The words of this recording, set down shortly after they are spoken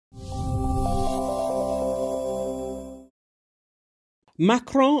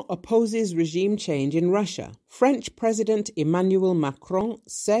Macron opposes regime change in Russia. French President Emmanuel Macron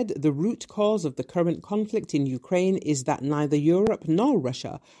said the root cause of the current conflict in Ukraine is that neither Europe nor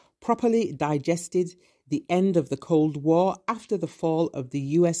Russia properly digested the end of the Cold War after the fall of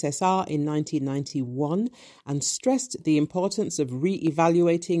the USSR in 1991 and stressed the importance of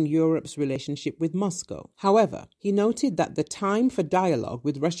re-evaluating Europe's relationship with Moscow. However, he noted that the time for dialogue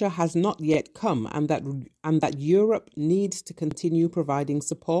with Russia has not yet come and that Europe needs to continue providing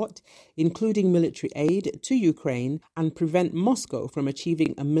support, including military aid, to Ukraine and prevent Moscow from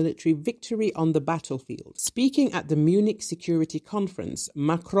achieving a military victory on the battlefield. Speaking at the Munich Security Conference,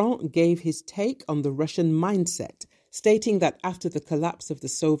 Macron gave his take on the Russian mindset, stating that after the collapse of the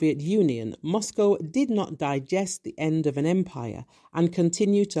Soviet Union, Moscow did not digest the end of an empire and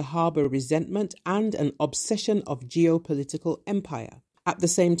continued to harbour resentment and an obsession of geopolitical empire. At the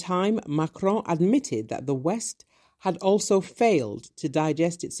same time, Macron admitted that the West had also failed to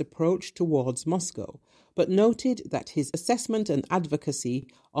digest its approach towards Moscow, but noted that his assessment and advocacy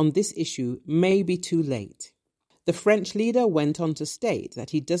on this issue may be too late. The French leader went on to state that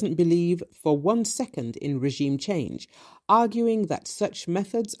he doesn't believe for 1 second in regime change, arguing that such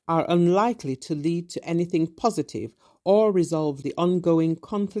methods are unlikely to lead to anything positive or resolve the ongoing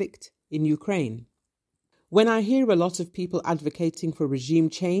conflict in Ukraine. When I hear a lot of people advocating for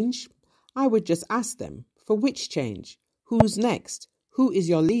regime change, I would just ask them, for which change? Who's next? Who is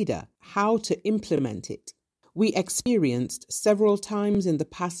your leader? How to implement it? We experienced several times in the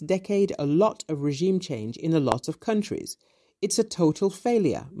past decade a lot of regime change in a lot of countries. It's a total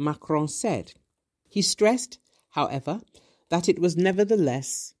failure, Macron said. He stressed, however, that it was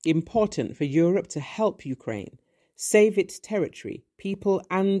nevertheless important for Europe to help Ukraine, save its territory, people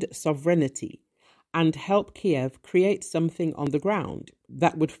and sovereignty, and help Kiev create something on the ground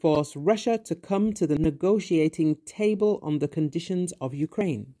that would force Russia to come to the negotiating table on the conditions of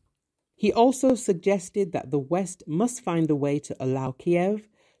Ukraine. He also suggested that the West must find a way to allow Kiev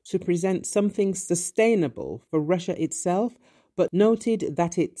to present something sustainable for Russia itself, but noted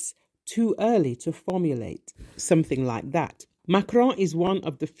that it's too early to formulate something like that. Macron is one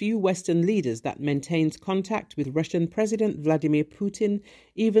of the few Western leaders that maintains contact with Russian President Vladimir Putin,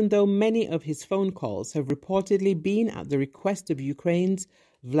 even though many of his phone calls have reportedly been at the request of Ukraine's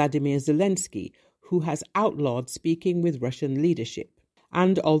Vladimir Zelenski, who has outlawed speaking with Russian leadership.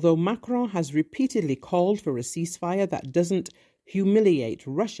 And although Macron has repeatedly called for a ceasefire that doesn't humiliate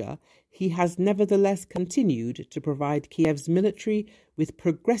Russia, he has nevertheless continued to provide Kiev's military with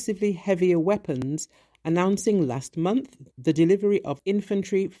progressively heavier weapons, announcing last month the delivery of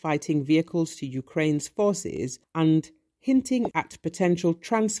infantry fighting vehicles to Ukraine's forces and hinting at potential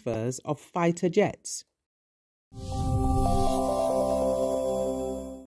transfers of fighter jets.